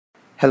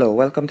Hello,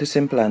 welcome to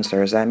Simple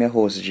Answers. I'm your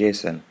host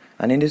Jason,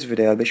 and in this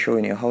video I'll be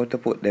showing you how to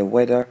put the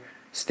weather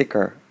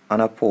sticker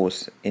on a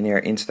post in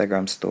your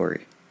Instagram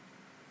story.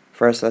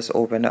 First, let's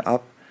open the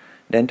app.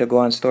 Then to go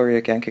on story,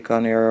 you can click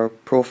on your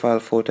profile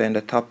photo in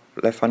the top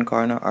left hand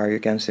corner, or you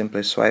can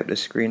simply swipe the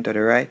screen to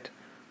the right.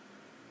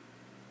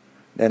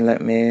 Then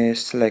let me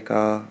select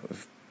a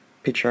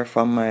picture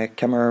from my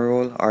camera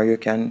roll, or you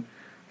can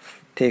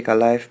take a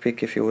live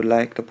pic if you would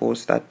like to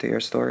post that to your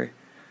story.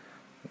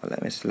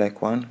 Let me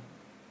select one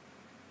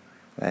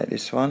like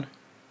this one.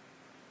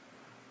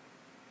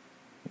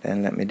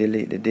 Then let me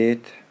delete the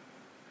date,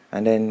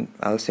 and then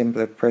I'll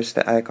simply press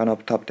the icon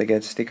up top to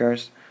get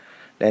stickers.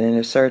 Then in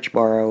the search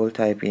bar I will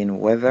type in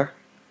weather,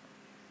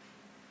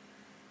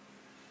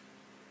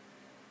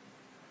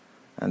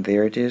 and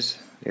there it is.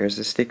 There's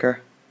the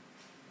sticker.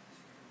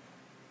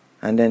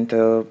 And then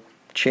to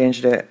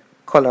change the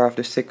color of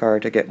the sticker,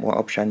 to get more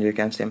options, you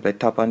can simply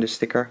tap on the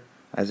sticker,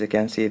 as you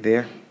can see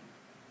there.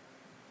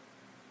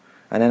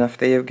 And then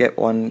after you get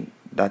one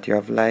that you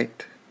have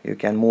liked, you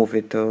can move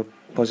it to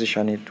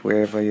position it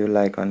wherever you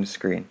like on the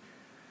screen.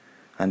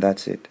 And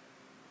that's it.